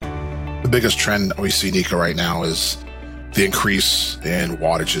biggest trend we see, Nico, right now is the increase in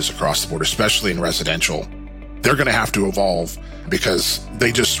wattages across the board, especially in residential. They're going to have to evolve because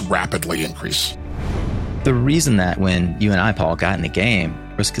they just rapidly increase. The reason that when you and I, Paul, got in the game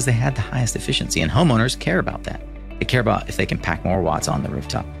was because they had the highest efficiency, and homeowners care about that. They care about if they can pack more watts on the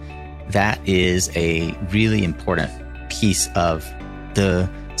rooftop. That is a really important piece of the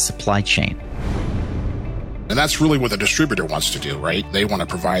supply chain. And that's really what the distributor wants to do, right? They want to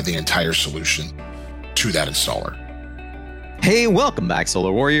provide the entire solution to that installer. Hey, welcome back,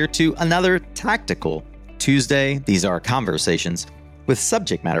 Solar Warrior, to another Tactical Tuesday. These are conversations with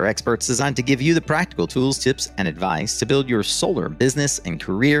subject matter experts designed to give you the practical tools, tips, and advice to build your solar business and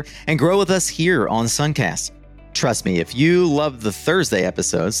career and grow with us here on Suncast. Trust me, if you love the Thursday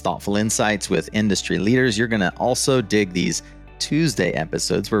episodes, thoughtful insights with industry leaders, you're going to also dig these Tuesday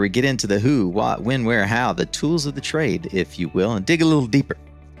episodes where we get into the who, what, when, where, how, the tools of the trade, if you will, and dig a little deeper.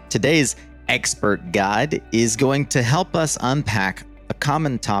 Today's expert guide is going to help us unpack a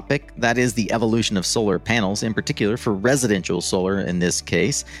common topic, that is the evolution of solar panels, in particular for residential solar in this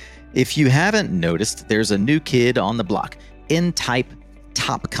case. If you haven't noticed, there's a new kid on the block. N-type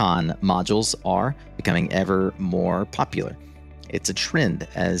TOPCon modules are becoming ever more popular. It's a trend,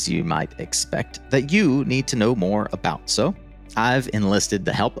 as you might expect, that you need to know more about. So I've enlisted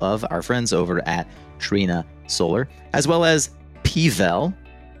the help of our friends over at Trina Solar, as well as PVEL,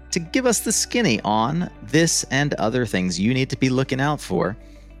 to give us the skinny on this and other things you need to be looking out for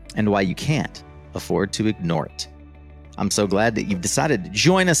and why you can't afford to ignore it. I'm so glad that you've decided to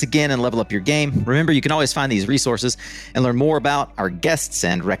join us again and level up your game. Remember, you can always find these resources and learn more about our guests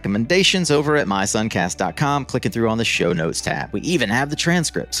and recommendations over at mysuncast.com, clicking through on the show notes tab. We even have the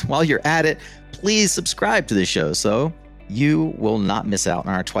transcripts. While you're at it, please subscribe to the show so you will not miss out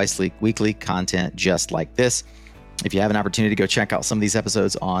on our twice-weekly content just like this. If you have an opportunity to go check out some of these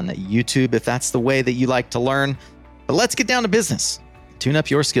episodes on YouTube, if that's the way that you like to learn. But let's get down to business. Tune up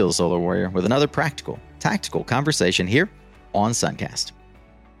your skills, Solar Warrior, with another practical, tactical conversation here on Suncast.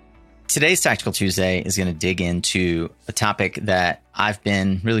 Today's Tactical Tuesday is going to dig into a topic that I've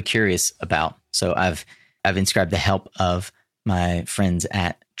been really curious about. So I've inscribed the help of my friends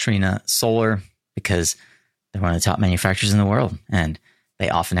at Trina Solar because they're one of the top manufacturers in the world, and they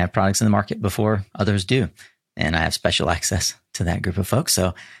often have products in the market before others do. And I have special access to that group of folks.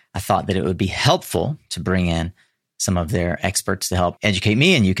 So I thought that it would be helpful to bring in some of their experts to help educate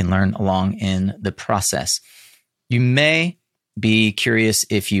me, and you can learn along in the process. You may be curious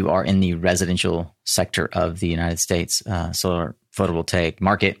if you are in the residential sector of the United States, solar photovoltaic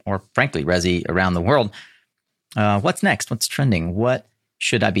market, or frankly, resi around the world. What's next? What's trending? What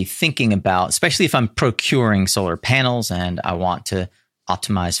should I be thinking about, especially if I'm procuring solar panels and I want to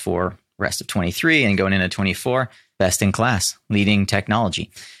optimize for rest of 23 and going into 24, best in class, leading technology.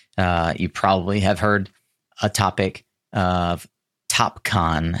 You probably have heard a topic of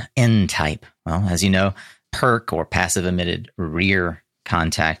TOPCon N-type. Well, as you know, PERC, or passive emitted rear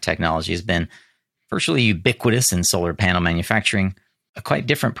contact technology, has been virtually ubiquitous in solar panel manufacturing. A quite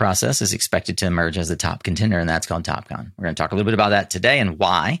different process is expected to emerge as the top contender, and that's called TOPCon. We're going to talk a little bit about that today and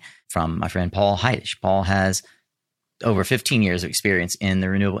why from my friend Paul Heidisch. Paul has over 15 years of experience in the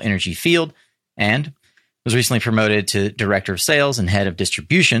renewable energy field and was recently promoted to Director of Sales and Head of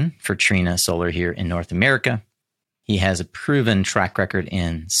Distribution for Trina Solar here in North America. He has a proven track record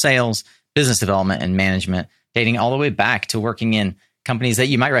in sales, business development, and management, dating all the way back to working in companies that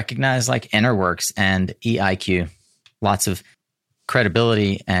you might recognize like Enerworks and EIQ. Lots of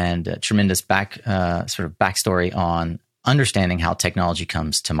credibility and tremendous backstory on understanding how technology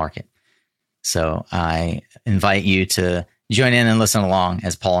comes to market. So I invite you to join in and listen along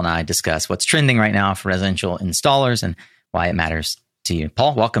as Paul and I discuss what's trending right now for residential installers and why it matters to you.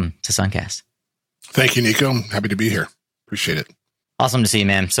 Paul, welcome to Suncast. Thank you, Nico. I'm happy to be here. Appreciate it. Awesome to see you,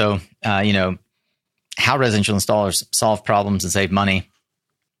 man. So, how residential installers solve problems and save money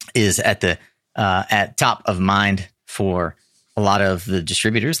is at top of mind for a lot of the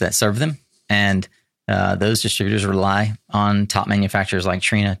distributors that serve them. And those distributors rely on top manufacturers like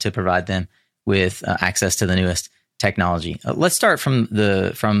Trina to provide them with access to the newest technology. Let's start from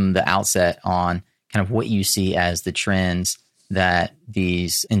the outset on kind of what you see as the trends that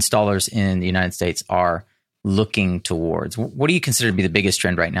these installers in the United States are looking towards. What do you consider to be the biggest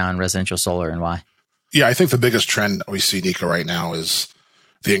trend right now in residential solar, and why? Yeah, I think the biggest trend we see, Nico, right now is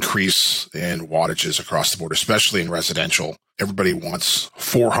the increase in wattages across the board, especially in residential. Everybody wants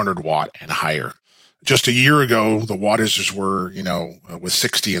 400 watt and higher. Just a year ago, the wattages were, with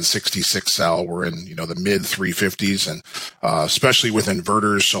 60 and 66 cell were in, the mid 350s. And especially with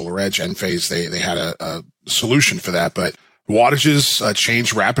inverters, SolarEdge, Enphase, they had a solution for that. But Wattages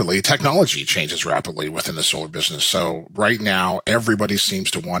change rapidly. Technology changes rapidly within the solar business. So right now, everybody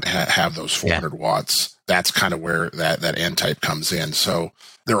seems to want to have those 400 watts. That's kind of where that N type comes in. So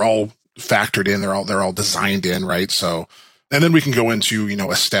they're all factored in. They're all designed in, right? So, and then we can go into,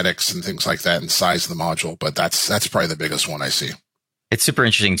 aesthetics and things like that and size of the module. But that's probably the biggest one I see. It's super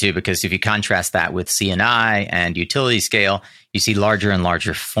interesting too, because if you contrast that with CNI and utility scale, you see larger and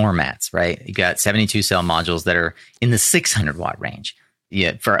larger formats, right? You got 72 cell modules that are in the 600 watt range.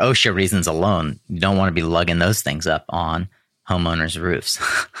 Yeah, for OSHA reasons alone, you don't want to be lugging those things up on homeowners' roofs.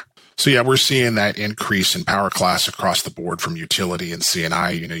 So yeah, we're seeing that increase in power class across the board from utility and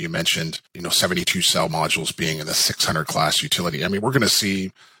CNI. You mentioned, 72 cell modules being in the 600 class utility. I mean, we're going to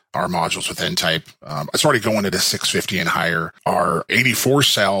see our modules with N-type. It's already going into 650 and higher. Our 84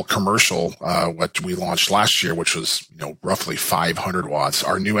 cell commercial, what we launched last year, which was, roughly 500 watts.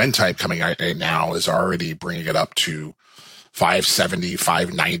 Our new N-type coming out right now is already bringing it up to 570,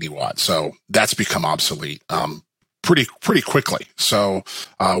 590 watts. So that's become obsolete, pretty quickly. So,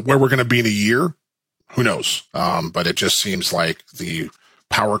 where we're going to be in a year, who knows? But it just seems like the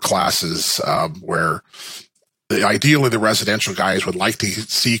power classes, where ideally the residential guys would like to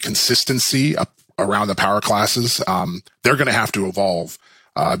see consistency around the power classes. They're going to have to evolve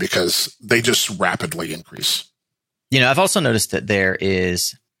because they just rapidly increase. I've also noticed that there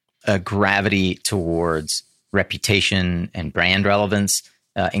is a gravity towards reputation and brand relevance.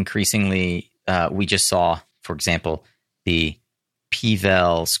 Increasingly, we just saw, for example, the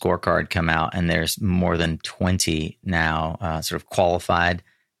PVEL scorecard come out, and there's more than 20 now sort of qualified,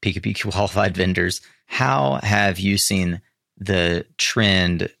 P2P qualified vendors. How have you seen the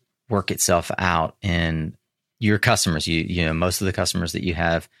trend work itself out in your customers? Most of the customers that you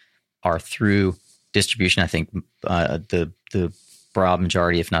have are through distribution. I think the broad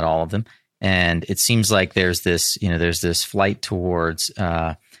majority, if not all of them. And it seems like there's this flight towards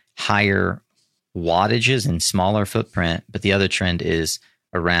higher wattages and smaller footprint. But the other trend is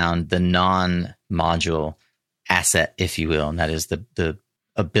around the non-module asset, if you will, and that is the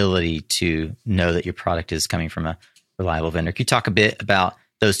ability to know that your product is coming from a reliable vendor. Can you talk a bit about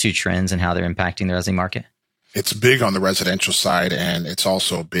those two trends and how they're impacting the resi market? It's big on the residential side, and it's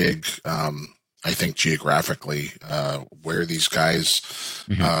also big, I think, geographically, where these guys,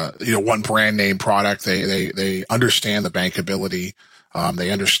 one brand name product, they understand the bankability,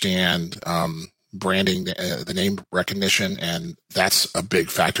 they understand branding, the name recognition, and that's a big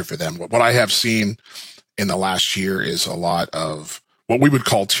factor for them. What I have seen in the last year is a lot of what we would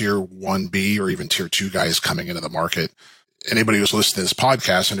call tier 1B or even tier 2 guys coming into the market. Anybody who's listening to this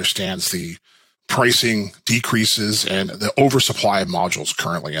podcast understands the pricing decreases and the oversupply of modules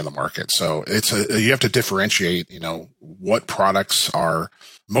currently in the market. So you have to differentiate, what products are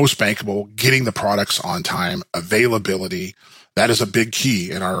most bankable, getting the products on time, availability. That is a big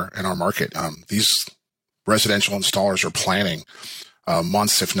key in our market. These residential installers are planning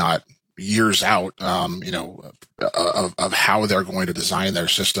months, if not years out, of how they're going to design their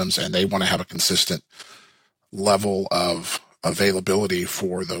systems, and they want to have a consistent level of availability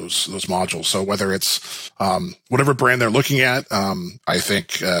for those modules. So whether it's whatever brand they're looking at, I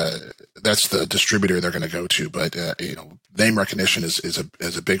think that's the distributor they're going to go to. But name recognition is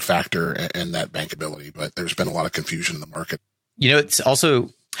a big factor in that bankability. But there's been a lot of confusion in the market. It's also,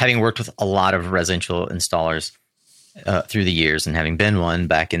 having worked with a lot of residential installers through the years, and having been one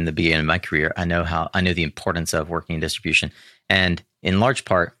back in the beginning of my career, I know the importance of working in distribution, and in large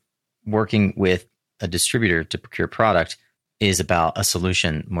part, working with a distributor to procure product is about a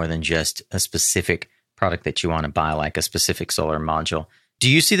solution more than just a specific product that you want to buy, like a specific solar module. Do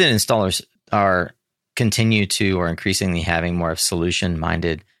you see that installers are continue to or increasingly having more of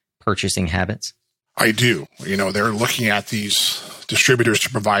solution-minded purchasing habits? I do. They're looking at these distributors to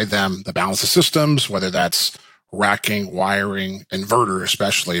provide them the balance of systems, whether that's racking, wiring, inverter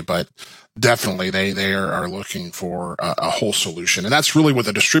especially, but definitely they are looking for a whole solution. And that's really what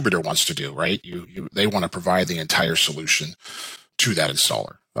the distributor wants to do, right? They want to provide the entire solution to that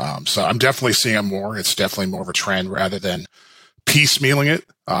installer. So I'm definitely seeing it more. It's definitely more of a trend rather than piecemealing it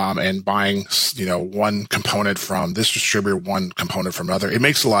and buying, one component from this distributor, one component from another. It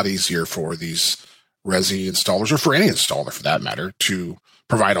makes it a lot easier for these resi installers, or for any installer for that matter, to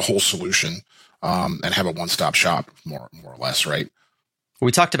provide a whole solution and have a one-stop shop, more or less, right?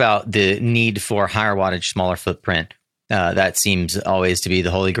 We talked about the need for higher wattage, smaller footprint. That seems always to be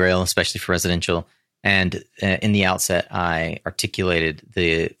the holy grail, especially for residential. And in the outset, I articulated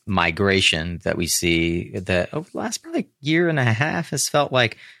the migration that we see that over the last probably year and a half has felt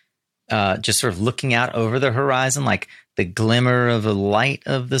like just sort of looking out over the horizon, like the glimmer of a light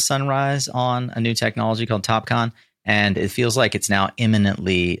of the sunrise on a new technology called TOPCon. and it feels like it's now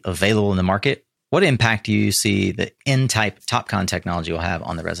imminently available in the market. What impact do you see the N-type TOPCon technology will have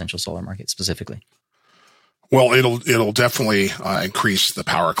on the residential solar market specifically? Well, it'll definitely increase the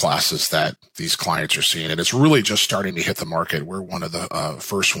power classes that these clients are seeing, and it's really just starting to hit the market. We're one of the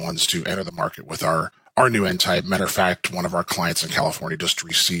first ones to enter the market with our new N-type. Matter of fact, one of our clients in California just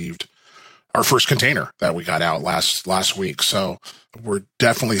received our first container that we got out last week. So we're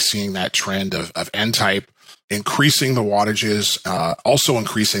definitely seeing that trend of N-type increasing the wattages, also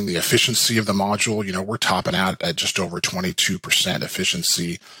increasing the efficiency of the module. You know, we're topping out at just over 22%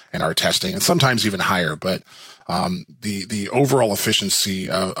 efficiency in our testing, and sometimes even higher. But the overall efficiency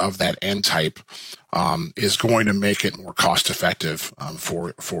of that N-type is going to make it more cost effective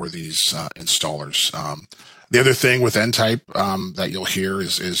for these installers. The other thing with N-type that you'll hear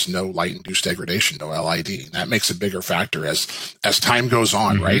is no light-induced degradation, no LID. That makes a bigger factor as time goes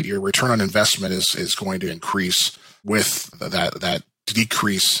on, mm-hmm. right? Your return on investment is going to increase with that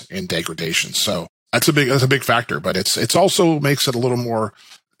decrease in degradation. So that's a big factor, but it's also makes it a little more,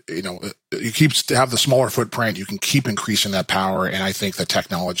 you know, you keep to have the smaller footprint. You can keep increasing that power, and I think the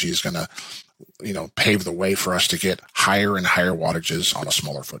technology is going to, you know, pave the way for us to get higher and higher wattages on a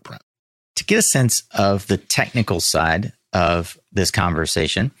smaller footprint. To get a sense of the technical side of this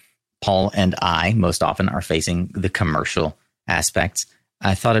conversation, Paul and I most often are facing the commercial aspects.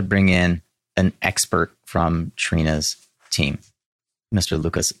 I thought I'd bring in an expert from Trina's team, Mr.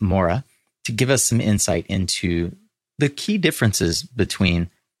 Lucas Mora, to give us some insight into the key differences between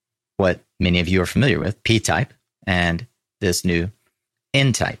what many of you are familiar with, P-type, and this new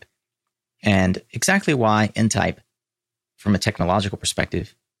N-type, and exactly why N-type, from a technological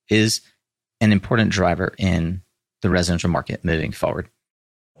perspective, is an important driver in the residential market moving forward.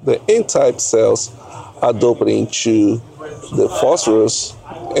 The N-type cells are doped into the phosphorus,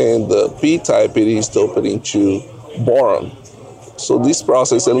 and the P-type it is doped into boron. So this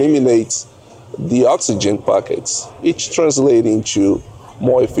process eliminates the oxygen pockets, each translating to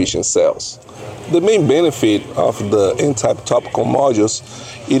more efficient cells. The main benefit of the N-type TOPCon modules,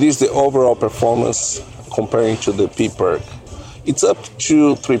 it is the overall performance comparing to the P-PERC. It's up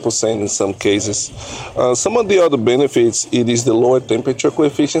to 3% in some cases. Some of the other benefits, it is the lower temperature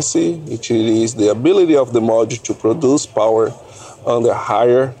coefficient, which is the ability of the module to produce power under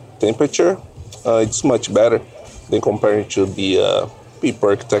higher temperature. It's much better than comparing to the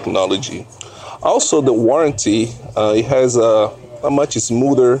P-PERC technology. Also, the warranty, it has a much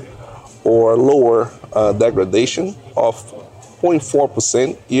smoother or lower degradation of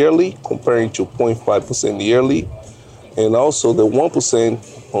 0.4% yearly comparing to 0.5% yearly. And also the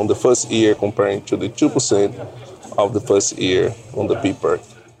 1% on the first year comparing to the 2% of the first year on the P-PERC.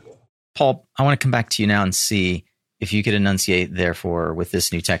 Paul, I want to come back to you now and see if you could enunciate, therefore, with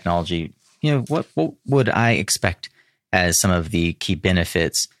this new technology, you know, what would I expect as some of the key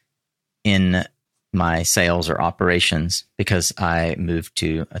benefits in my sales or operations because I moved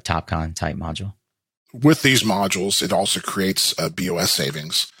to a TOPCon type module? With these modules, it also creates a BOS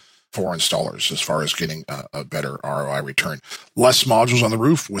savings for installers as far as getting a better ROI return. Less modules on the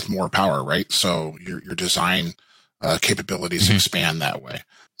roof with more power, right? So your design capabilities mm-hmm. expand that way.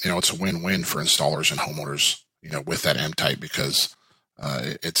 You know, it's a win-win for installers and homeowners, you know, with that M-type because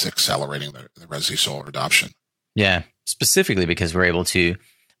it's accelerating the resi solar adoption. Yeah, specifically because we're able to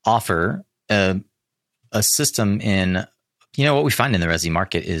offer a system in, you know, what we find in the resi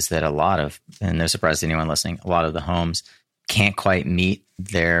market is that a lot of, and no surprise to anyone listening, a lot of the homes can't quite meet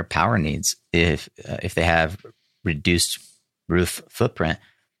their power needs if they have reduced roof footprint.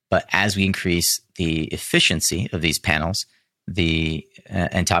 But as we increase the efficiency of these panels,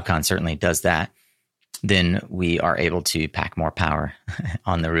 and TOPCon certainly does that, then we are able to pack more power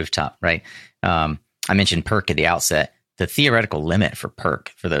on the rooftop, right? I mentioned PERC at the outset. The theoretical limit for PERC,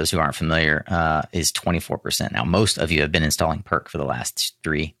 for those who aren't familiar, is 24%. Now, most of you have been installing PERC for the last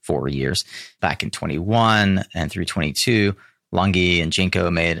 3-4 years. Back in 21 and through 22, LONGi and Jinko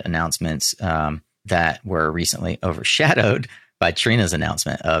made announcements that were recently overshadowed by Trina's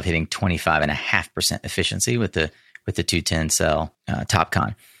announcement of hitting 25.5% efficiency with the 210 cell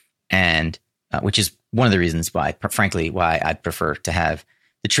TOPCon, and which is one of the reasons why, frankly, why I'd prefer to have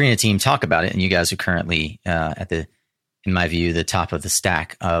the Trina team talk about it, and you guys are currently in my view, the top of the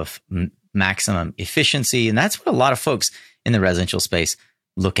stack of maximum efficiency. And that's what a lot of folks in the residential space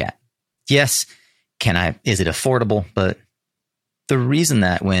look at. Yes, is it affordable? But the reason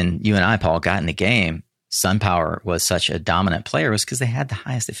that when you and I, Paul, got in the game, SunPower was such a dominant player was because they had the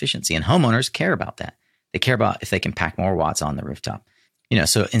highest efficiency. And homeowners care about that. They care about if they can pack more watts on the rooftop. You know,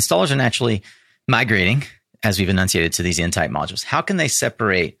 so installers are naturally migrating, as we've enunciated, to these N-type modules. How can they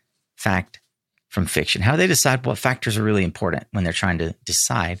separate fact from fiction? How do they decide what factors are really important when they're trying to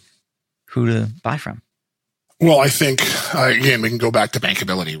decide who to buy from? Well, I think, again, we can go back to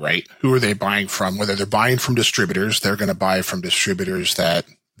bankability, right? Who are they buying from? Whether they're buying from distributors, they're going to buy from distributors that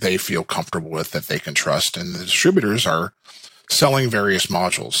they feel comfortable with, that they can trust. And the distributors are selling various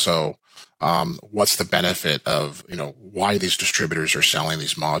modules. So what's the benefit of, why these distributors are selling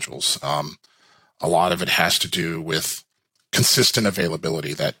these modules? A lot of it has to do with consistent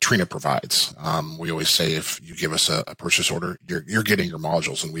availability that Trina provides. We always say, if you give us a purchase order, you're getting your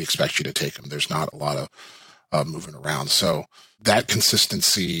modules and we expect you to take them. There's not a lot of moving around. So that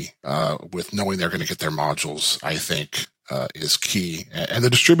consistency with knowing they're going to get their modules, I think, is key. And the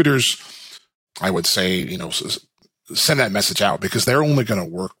distributors, I would say, send that message out, because they're only going to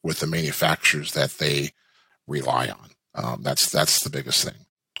work with the manufacturers that they rely on. That's the biggest thing.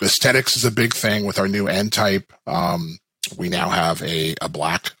 Aesthetics is a big thing with our new N-type. We now have a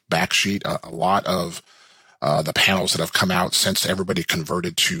black back sheet. A lot of the panels that have come out since everybody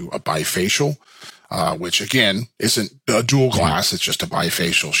converted to a bifacial, which again isn't a dual glass. It's just a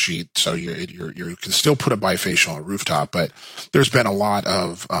bifacial sheet. So you can still put a bifacial on a rooftop, but there's been a lot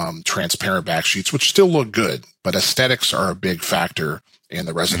of transparent back sheets, which still look good. But aesthetics are a big factor in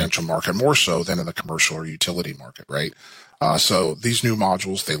the residential market, more so than in the commercial or utility market, right? So these new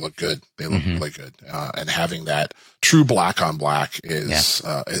modules, they look good. They look really good. And having that true black on black is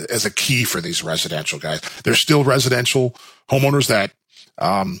a key for these residential guys. There's still residential homeowners that,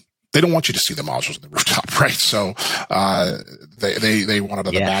 they don't want you to see the modules on the rooftop, right? So, they want it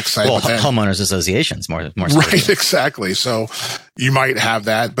on the backside. Well, homeowners associations more right, exactly. So you might have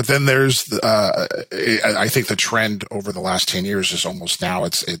that, but then there's, I think the trend over the last 10 years is almost now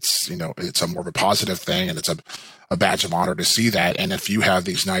it's a more of a positive thing, and it's a badge of honor to see that. And if you have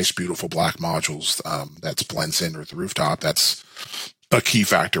these nice, beautiful black modules, that blends in with the rooftop, that's a key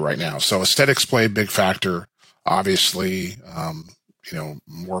factor right now. So aesthetics play a big factor, obviously.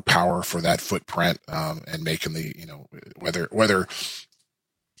 More power for that footprint, and making the, whether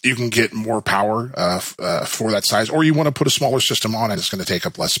you can get more power, for that size, or you want to put a smaller system on it, it's going to take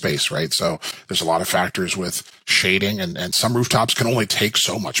up less space, right? So there's a lot of factors with shading, and some rooftops can only take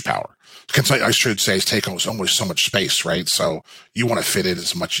so much power. I should say, take almost so much space, right? So you want to fit it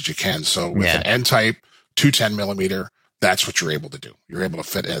as much as you can. So with an N-type 210 millimeter, that's what you're able to do. You're able to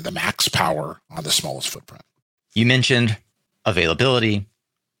fit the max power on the smallest footprint. You mentioned availability.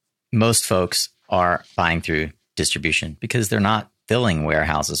 Most folks are buying through distribution because they're not filling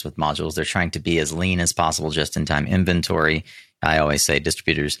warehouses with modules. They're trying to be as lean as possible, just-in-time inventory. I always say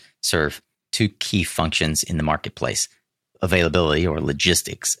distributors serve two key functions in the marketplace: availability, or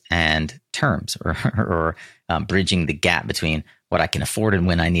logistics, and terms, or bridging the gap between what I can afford and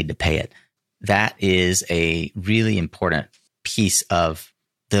when I need to pay it. That is a really important piece of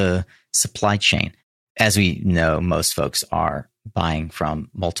the supply chain. As we know, most folks are buying from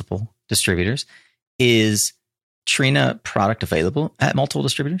multiple distributors. Is Trina product available at multiple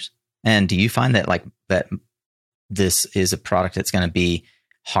distributors? And do you find that that this is a product that's going to be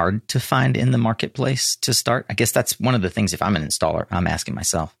hard to find in the marketplace to start? I guess that's one of the things, if I'm an installer, I'm asking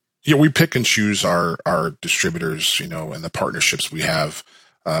myself. Yeah, we pick and choose our distributors, and the partnerships we have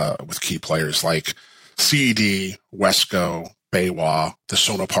with key players like CED, Wesco, BayWa, the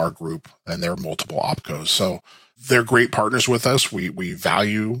Sonopar Group, and their multiple opcos. So they're great partners with us. We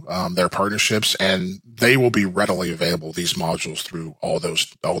value their partnerships, and they will be readily available, these modules, through all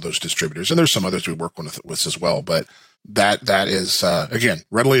those distributors. And there's some others we work with as well, but that is again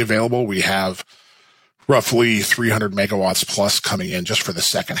readily available. We have roughly 300 megawatts plus coming in just for the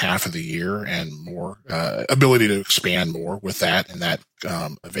second half of the year, and more ability to expand more with that and that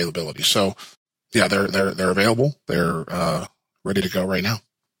availability. So yeah, they're available. They're ready to go right now.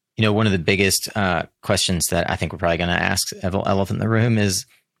 One of the biggest questions that I think we're probably going to ask elephant in the room is,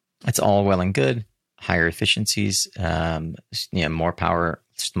 it's all well and good, higher efficiencies, more power,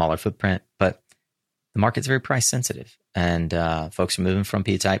 smaller footprint, but the market's very price sensitive, and folks are moving from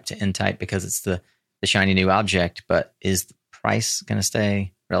P-type to N-type because it's the shiny new object. But is the price going to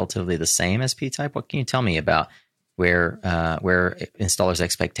stay relatively the same as P-type? What can you tell me about where installers'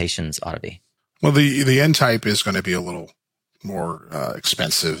 expectations ought to be? Well, the N-type is going to be a little more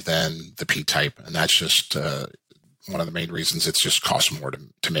expensive than the P-type, and that's just one of the main reasons. It's just costs more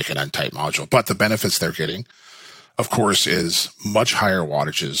to make an N-type module. But the benefits they're getting, of course, is much higher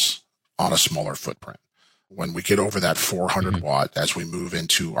wattages on a smaller footprint. When we get over that 400 watt, as we move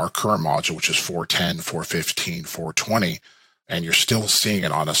into our current module, which is 410, 415, 420, and you're still seeing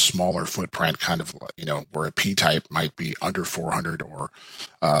it on a smaller footprint, kind of, where a P-type might be under 400 or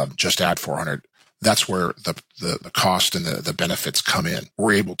just at 400. that's where the cost and the benefits come in.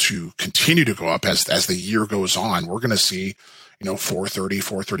 We're able to continue to go up as the year goes on. We're going to see, $430,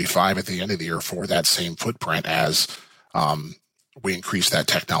 $435 at the end of the year for that same footprint as we increase that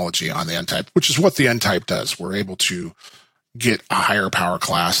technology on the N-type, which is what the N-type does. We're able to get a higher power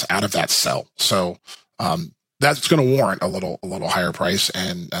class out of that cell. So that's going to warrant a little higher price,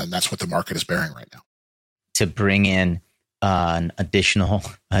 and that's what the market is bearing right now. To bring in an additional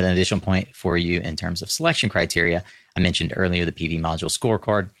point for you in terms of selection criteria, I mentioned earlier the PV module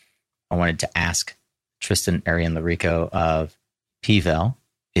scorecard. I wanted to ask Tristan Arian-Larico of PVEL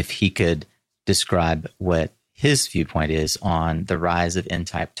if he could describe what his viewpoint is on the rise of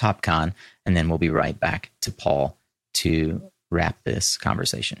N-type TOPCon, and then we'll be right back to Paul to wrap this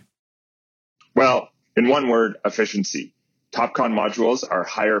conversation. Well, in one word, efficiency. TOPCon modules are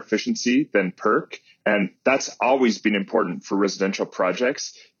higher efficiency than PERC, and that's always been important for residential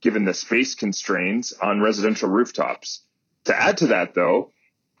projects, given the space constraints on residential rooftops. To add to that, though,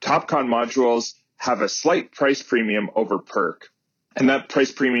 TOPCon modules have a slight price premium over PERC, and that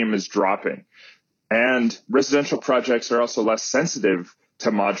price premium is dropping. And residential projects are also less sensitive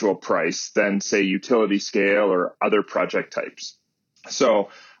to module price than, say, utility scale or other project types. So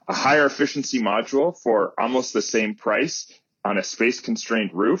a higher efficiency module for almost the same price on a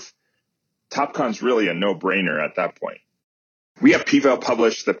space-constrained roof, TOPCon's really a no-brainer at that point. We at PVEL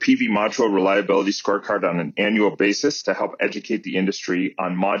publish the PV Module Reliability Scorecard on an annual basis to help educate the industry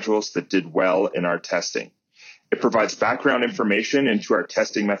on modules that did well in our testing. It provides background information into our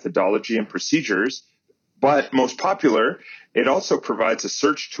testing methodology and procedures, but most popular, it also provides a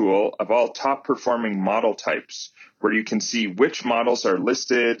search tool of all top-performing model types, where you can see which models are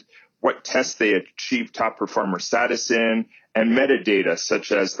listed, what tests they achieve top performer status in, and metadata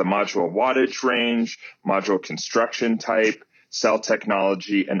such as the module wattage range, module construction type, cell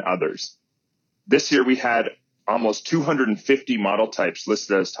technology, and others. This year we had almost 250 model types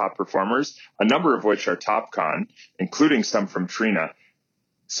listed as top performers, a number of which are TOPCon, including some from Trina.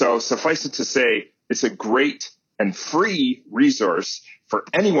 So suffice it to say, it's a great and free resource for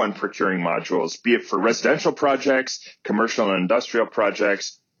anyone procuring modules, be it for residential projects, commercial and industrial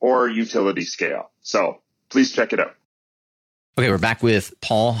projects, or utility scale. So please check it out. Okay, we're back with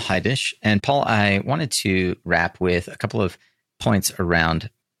Paul Heidish. And Paul, I wanted to wrap with a couple of points around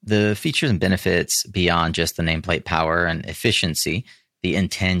the features and benefits beyond just the nameplate power and efficiency, the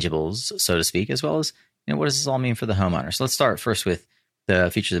intangibles, so to speak, as well as, what does this all mean for the homeowner? So let's start first with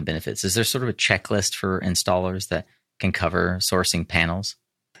the features and benefits. Is there sort of a checklist for installers that can cover sourcing panels?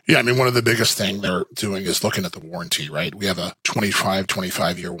 Yeah, I mean, one of the biggest thing they're doing is looking at the warranty, right? We have a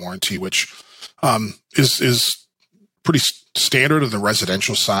 25-year warranty, which is pretty standard on the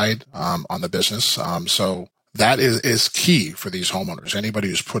residential side on the business. So that is key for these homeowners. Anybody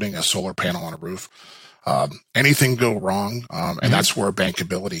who's putting a solar panel on a roof, anything go wrong, and that's where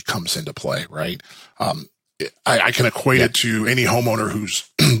bankability comes into play, right? I can equate it to any homeowner who's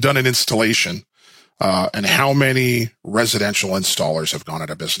done an installation and how many residential installers have gone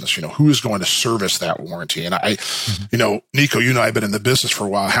out of business. Who is going to service that warranty? And Nico, you and I have been in the business for a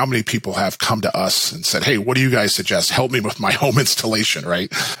while. How many people have come to us and said, hey, what do you guys suggest? Help me with my home installation,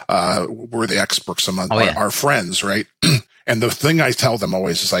 right? We're the experts among our friends, right? And the thing I tell them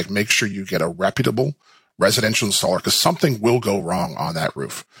always is make sure you get a reputable residential installer, because something will go wrong on that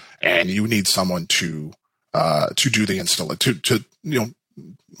roof and you need someone to do the installation, to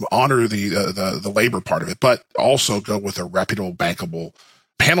honor the labor part of it, but also go with a reputable, bankable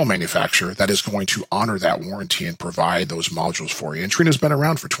panel manufacturer that is going to honor that warranty and provide those modules for you. And Trina's been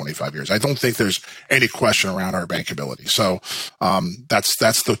around for 25 years. I don't think there's any question around our bankability. So that's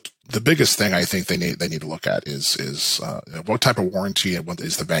the biggest thing I think they need to look at is what type of warranty and what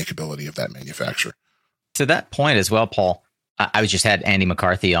is the bankability of that manufacturer. To that point as well, Paul, I just had Andy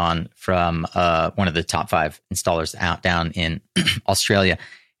McCarthy on from one of the top 5 installers down in Australia.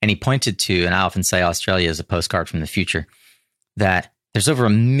 And he pointed to, and I often say Australia is a postcard from the future, that there's over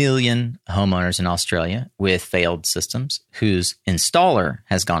 1 million homeowners in Australia with failed systems whose installer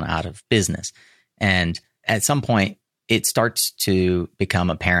has gone out of business. And at some point, it starts to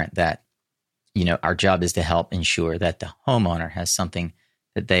become apparent that, our job is to help ensure that the homeowner has something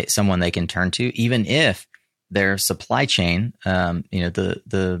that someone they can turn to, even if their supply chain,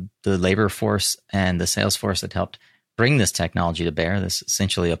 the labor force and the sales force that helped bring this technology to bear, this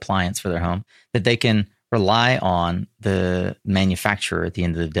essentially appliance for their home, that they can rely on the manufacturer at the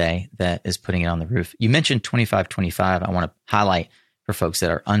end of the day that is putting it on the roof. You mentioned 25-25. I want to highlight for folks that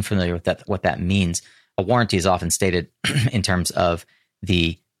are unfamiliar with that, what that means. A warranty is often stated in terms of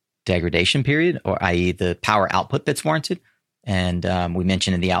the degradation period, or i.e. the power output that's warranted, And we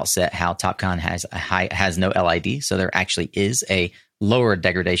mentioned in the outset how TOPCon has no LID, so there actually is a lower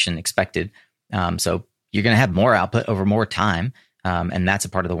degradation expected. So you're going to have more output over more time, and that's a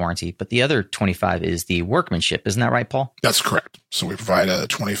part of the warranty. But the other 25 is the workmanship. Isn't that right, Paul? That's correct. So we provide a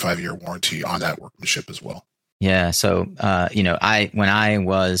 25-year warranty on that workmanship as well. Yeah. So, when I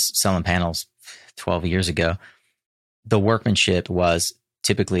was selling panels 12 years ago, the workmanship was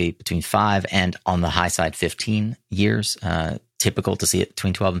typically between 5 and on the high side, 15 years. Typical to see it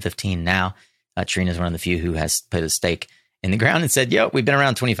between 12 and 15 now. Trina is one of the few who has put a stake in the ground and said, we've been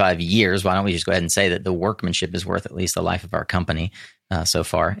around 25 years. Why don't we just go ahead and say that the workmanship is worth at least the life of our company so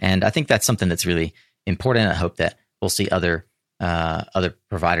far? And I think that's something that's really important. I hope that we'll see other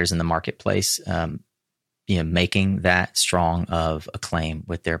providers in the marketplace making that strong of a claim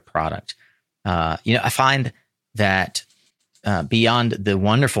with their product. I find that beyond the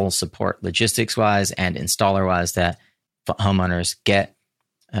wonderful support logistics-wise and installer-wise that homeowners get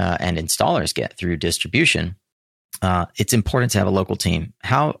and installers get through distribution, it's important to have a local team.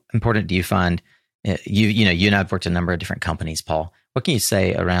 How important do you find, you and I've worked at a number of different companies, Paul. What can you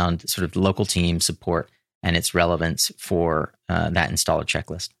say around sort of local team support and its relevance for that installer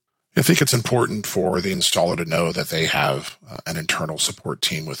checklist? I think it's important for the installer to know that they have an internal support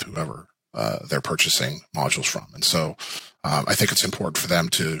team with whoever they're purchasing modules from. And so I think it's important for them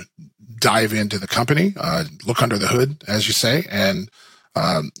to dive into the company, look under the hood, as you say, and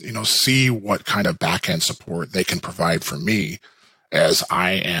see what kind of back-end support they can provide for me as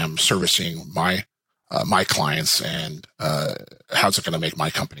I am servicing my clients, and how's it going to make my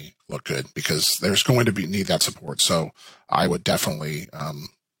company look good, because there's going to need that support. So I would definitely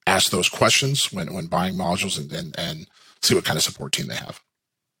ask those questions when buying modules and see what kind of support team they have.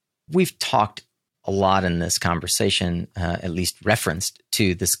 We've talked a lot in this conversation, at least referenced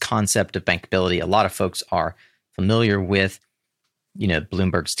to this concept of bankability. A lot of folks are familiar with,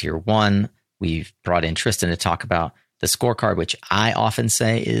 Bloomberg's Tier 1. We've brought in Tristan to talk about the scorecard, which I often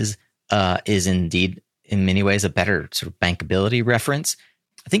say is indeed in many ways a better sort of bankability reference.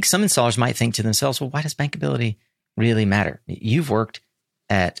 I think some installers might think to themselves, well, why does bankability really matter? You've worked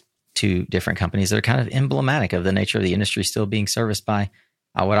at 2 different companies that are kind of emblematic of the nature of the industry still being serviced by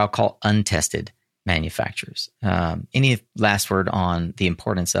what I'll call untested manufacturers. Any last word on the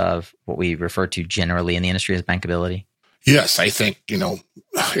importance of what we refer to generally in the industry as bankability? Yes, I think,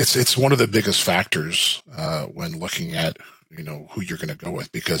 it's one of the biggest factors when looking at, who you're going to go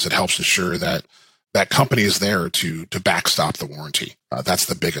with, because it helps ensure that that company is there to backstop the warranty. That's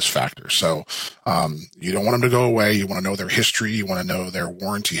the biggest factor. So you don't want them to go away. You want to know their history. You want to know their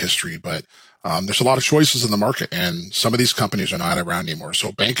warranty history. But there's a lot of choices in the market, and some of these companies are not around anymore.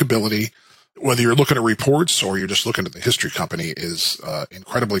 So bankability, whether you're looking at reports or you're just looking at the history company, is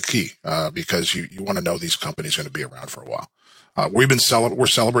incredibly key because you want to know these companies are going to be around for a while. We're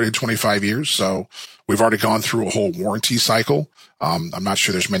celebrating 25 years, so we've already gone through a whole warranty cycle. I'm not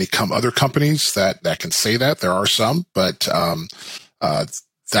sure there's many other companies that can say that. There are some, but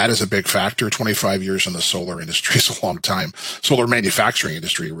that is a big factor. 25 years in the solar industry is a long time. Solar manufacturing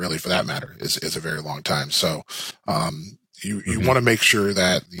industry, really, for that matter, is a very long time. So you want to make sure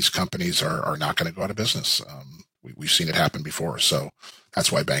that these companies are not going to go out of business. We've seen it happen before, so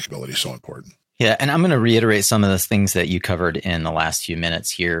that's why bankability is so important. Yeah, and I'm going to reiterate some of those things that you covered in the last few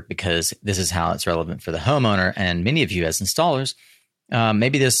minutes here, because this is how it's relevant for the homeowner. And many of you as installers,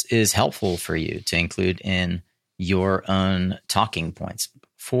 maybe this is helpful for you to include in your own talking points.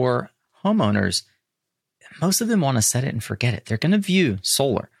 For homeowners, most of them want to set it and forget it. They're going to view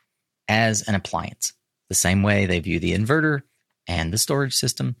solar as an appliance, the same way they view the inverter and the storage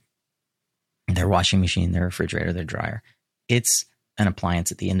system, their washing machine, their refrigerator, their dryer. It's an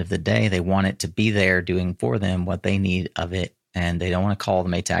appliance at the end of the day. They want it to be there doing for them what they need of it, and they don't want to call the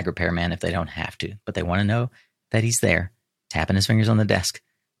Maytag repairman if they don't have to, but they want to know that he's there tapping his fingers on the desk.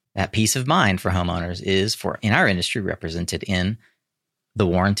 That peace of mind for homeowners is, in our industry, represented in the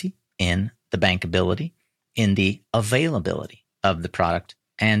warranty, in the bankability, in the availability of the product,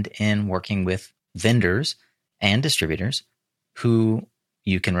 and in working with vendors and distributors who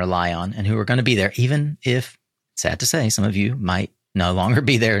you can rely on and who are going to be there, even if, sad to say, some of you might no longer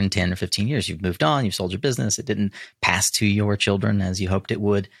be there in 10 or 15 years. You've moved on, you've sold your business, it didn't pass to your children as you hoped it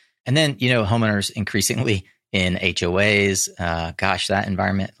would. And then, homeowners increasingly in HOAs, that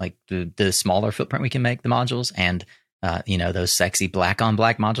environment, like the smaller footprint we can make the modules, and those sexy black on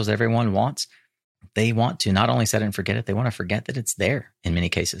black modules everyone wants. They want to not only set it and forget it, they want to forget that it's there in many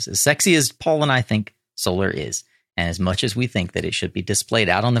cases. As sexy as Paul and I think solar is, and as much as we think that it should be displayed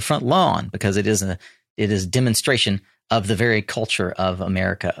out on the front lawn because it is demonstration of the very culture of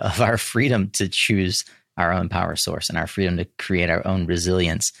America, of our freedom to choose our own power source and our freedom to create our own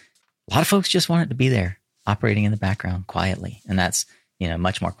resilience, a lot of folks just want it to be there, operating in the background quietly. And that's,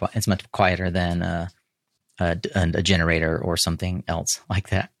 much more, it's much quieter than a generator or something else like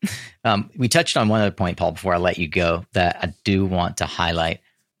that. We touched on one other point, Paul, before I let you go, that I do want to highlight.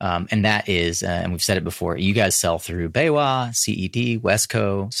 And that is, and we've said it before, you guys sell through BayWa, CED,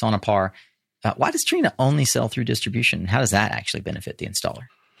 Wesco, Sonepar. Why does Trina only sell through distribution? How does that actually benefit the installer?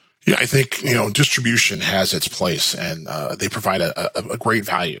 Yeah, I think, distribution has its place, and they provide a great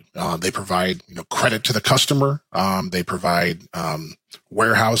value. They provide, credit to the customer. They provide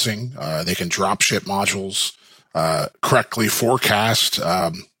warehousing. They can drop ship modules, correctly forecast,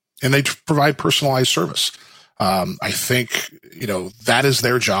 and they provide personalized service. I think, that is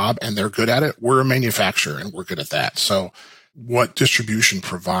their job and they're good at it. We're a manufacturer and we're good at that. So what distribution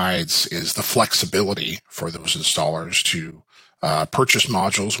provides is the flexibility for those installers to purchase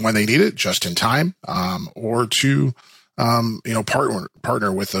modules when they need it, just in time, or to,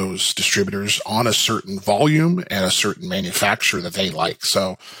 partner with those distributors on a certain volume and a certain manufacturer that they like.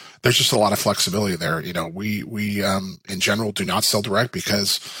 So there's just a lot of flexibility there. We in general do not sell direct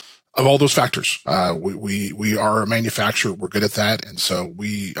because of all those factors. We are a manufacturer. We're good at that. And so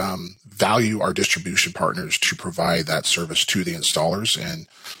we value our distribution partners to provide that service to the installers. And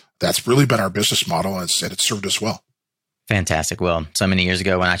that's really been our business model, and it's served us well. Fantastic. Well, so many years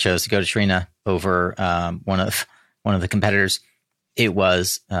ago when I chose to go to Trina over one of the competitors, it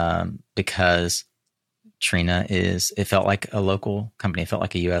was because Trina it felt like a local company. It felt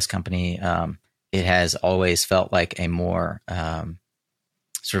like a U.S. company. It has always felt like a more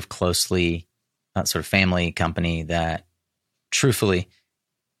sort of closely sort of family company that truthfully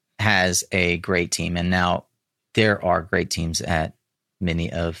has a great team. And now there are great teams at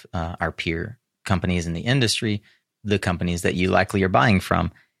many of our peer companies in the industry, the companies that you likely are buying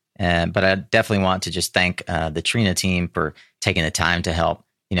from. But I definitely want to just thank the Trina team for taking the time to help.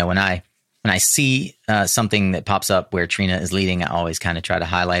 When I see something that pops up where Trina is leading, I always kind of try to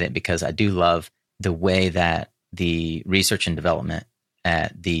highlight it because I do love the way that the research and development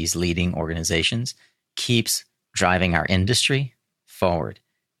at these leading organizations keeps driving our industry forward.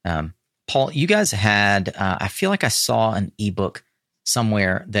 Paul, you guys had, I feel like I saw an ebook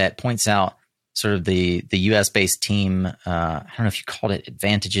somewhere that points out sort of the US-based team. I don't know if you called it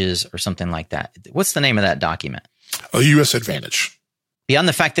Advantages or something like that. What's the name of that document? A US Advantage. Beyond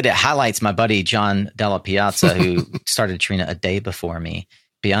the fact that it highlights my buddy, John Della Piazza, who started Trina a day before me,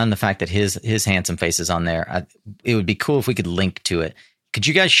 beyond the fact that his handsome face is on there, it would be cool if we could link to it. Could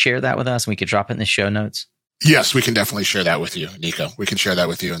you guys share that with us and we could drop it in the show notes? Yes, we can definitely share that with you, Nico. We can share that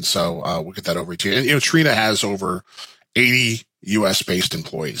with you. And so we'll get that over to you. And, Trina has over 80 U.S.-based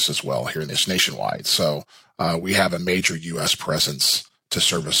employees as well here in this nationwide. So we have a major U.S. presence to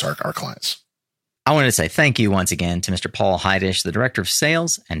service our clients. I wanted to say thank you once again to Mr. Paul Heidish, the Director of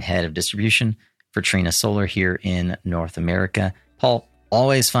Sales and Head of Distribution for Trina Solar here in North America. Paul,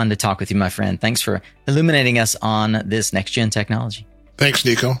 always fun to talk with you, my friend. Thanks for illuminating us on this next-gen technology. Thanks,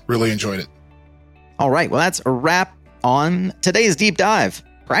 Nico. Really enjoyed it. All right. Well, that's a wrap on today's deep dive.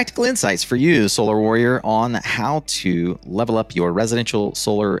 Practical insights for you, Solar Warrior, on how to level up your residential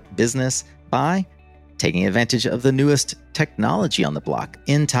solar business by taking advantage of the newest technology on the block,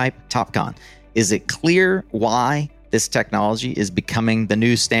 N-type TOPCon. Is it clear why this technology is becoming the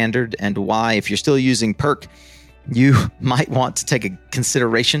new standard and why, if you're still using PERC, you might want to take a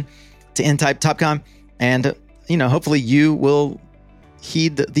consideration to N-type TOPCon? And, hopefully you will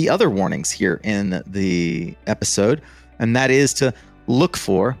heed the other warnings here in the episode, and that is to look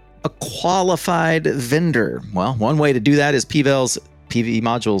for a qualified vendor. Well, one way to do that is PVEL's PV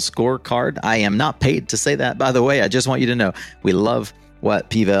module scorecard. I am not paid to say that, by the way. I just want you to know we love what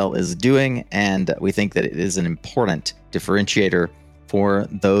PVEL is doing, and we think that it is an important differentiator for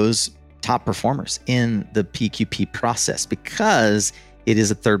those top performers in the PQP process because it is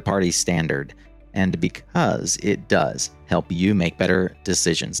a third-party standard and because it does help you make better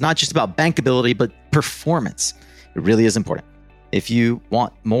decisions. Not just about bankability, but performance. It really is important. If you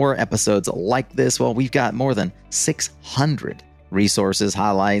want more episodes like this, well, we've got more than 600 resources,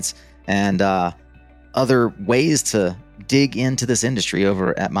 highlights, and other ways to dig into this industry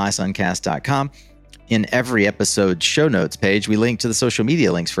over at mysuncast.com. In every episode show notes page, we link to the social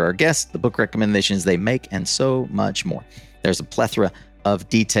media links for our guests, the book recommendations they make, and so much more. There's a plethora of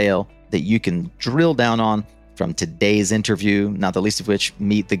detail that you can drill down on from today's interview, not the least of which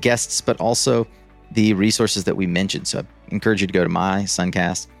meet the guests, but also the resources that we mentioned. So I encourage you to go to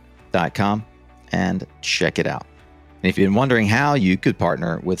mysuncast.com and check it out. And if you've been wondering how you could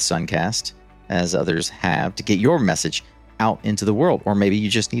partner with Suncast, as others have, to get your message out into the world, or maybe you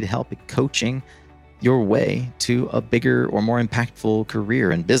just need help at coaching your way to a bigger or more impactful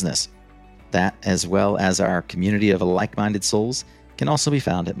career in business. That, as well as our community of like-minded souls, can also be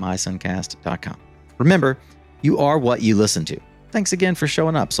found at mysuncast.com. Remember, you are what you listen to. Thanks again for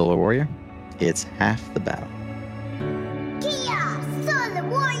showing up, Solar Warrior. It's half the battle.